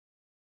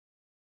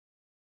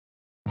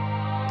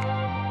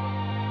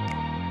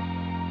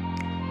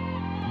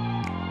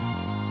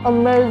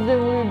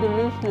Amazingly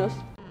delicious.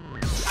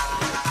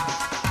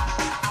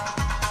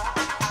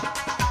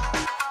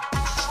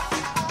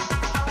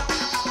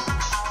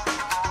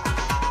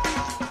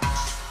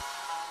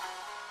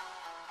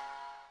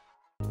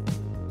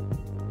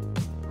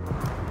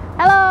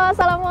 Hello,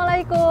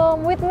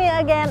 Assalamualaikum. With me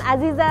again,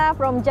 Aziza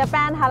from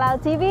Japan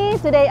Halal TV.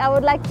 Today I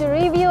would like to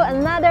review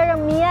another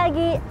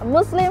Miyagi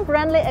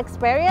Muslim-friendly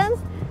experience.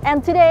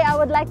 And today I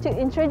would like to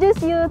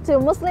introduce you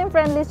to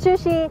Muslim-friendly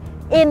sushi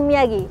in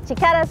Miyagi,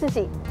 Chikara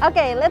Sushi.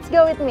 Okay, let's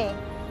go with me.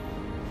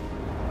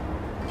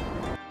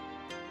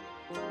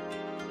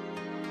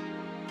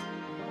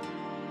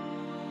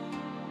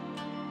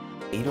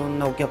 Iろん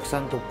なお客さ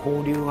んと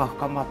交流が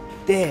深まっ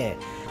て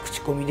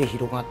口コミで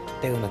広がっ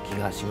たような気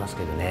がします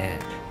けどね。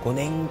5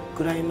年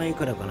くらい前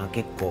からかな、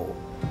結構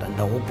だん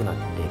だん多くなっ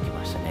てき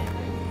ましたね。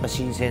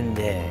新鮮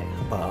でやっ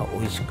ぱ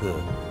美味しく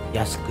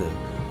安く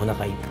お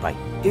腹いっぱいっ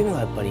ていうの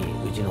がやっぱり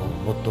うちの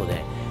モットー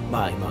で、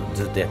今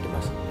ずっとやって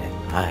ますね。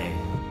はい。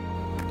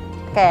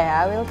Okay,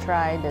 I will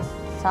try this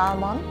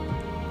salmon.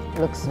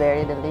 Looks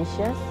very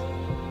delicious.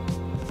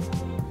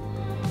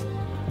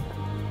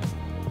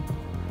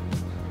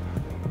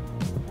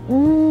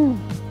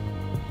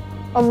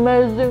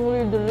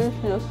 Amazingly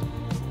delicious.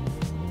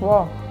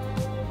 Wow.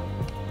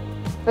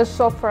 It's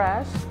so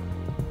fresh,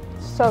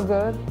 so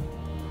good,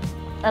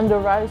 and the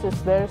rice is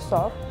very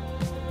soft.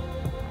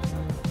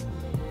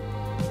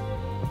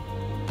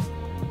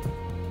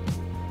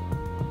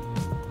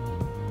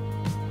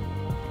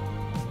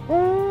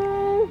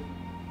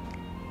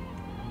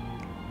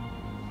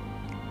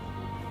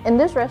 In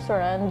this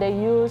restaurant, they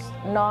use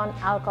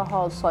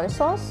non-alcohol soy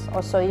sauce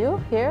or soyu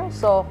here,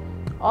 so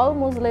all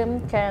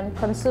Muslims can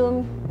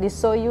consume the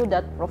soyu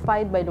that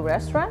provided by the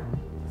restaurant.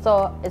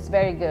 So it's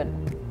very good.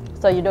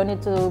 So you don't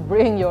need to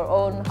bring your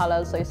own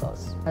halal soy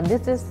sauce. And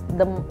this is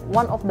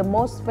one of the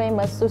most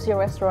famous sushi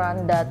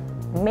restaurant that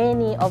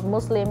many of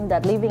Muslims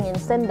that living in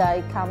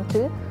Sendai come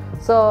to.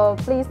 So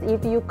please,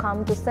 if you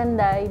come to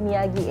Sendai,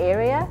 Miyagi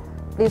area,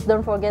 please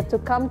don't forget to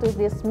come to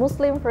this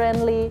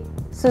Muslim-friendly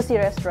sushi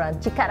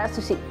restaurant, Chikara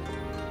Sushi.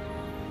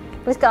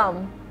 Please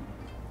come.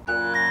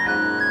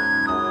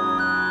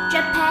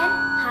 Japan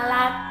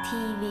Halal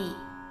TV.